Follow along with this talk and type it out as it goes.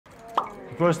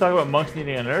Pros talk about monks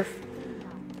needing a nerf.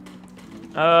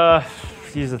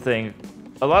 Here's the thing.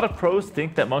 A lot of pros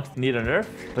think that monks need a nerf,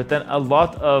 but then a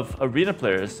lot of arena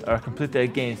players are completely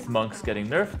against monks getting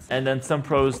nerfed, and then some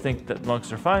pros think that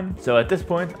monks are fine. So at this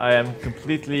point, I am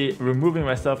completely removing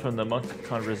myself from the monk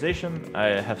conversation.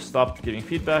 I have stopped giving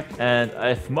feedback, and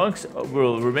if monks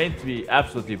will remain to be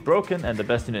absolutely broken and the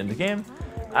best unit in the game,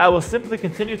 I will simply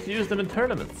continue to use them in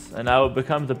tournaments, and I will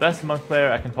become the best monk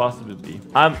player I can possibly be.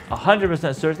 I'm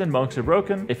 100% certain monks are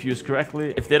broken if used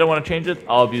correctly. If they don't want to change it,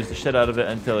 I'll abuse the shit out of it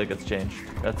until it gets changed.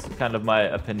 That's kind of my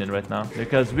opinion right now.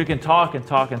 Because we can talk and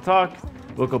talk and talk.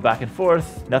 We'll go back and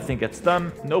forth. Nothing gets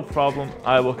done. No problem.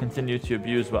 I will continue to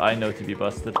abuse what I know to be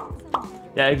busted.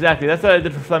 Yeah, exactly. That's what I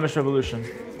did for Flemish Revolution.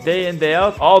 Day in, day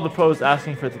out, all the pros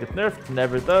asking for it to get nerfed,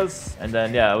 never does. And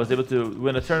then, yeah, I was able to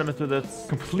win a tournament with it.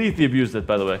 Completely abused it,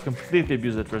 by the way. Completely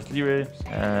abused it versus Leray.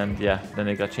 And yeah, then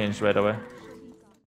it got changed right away.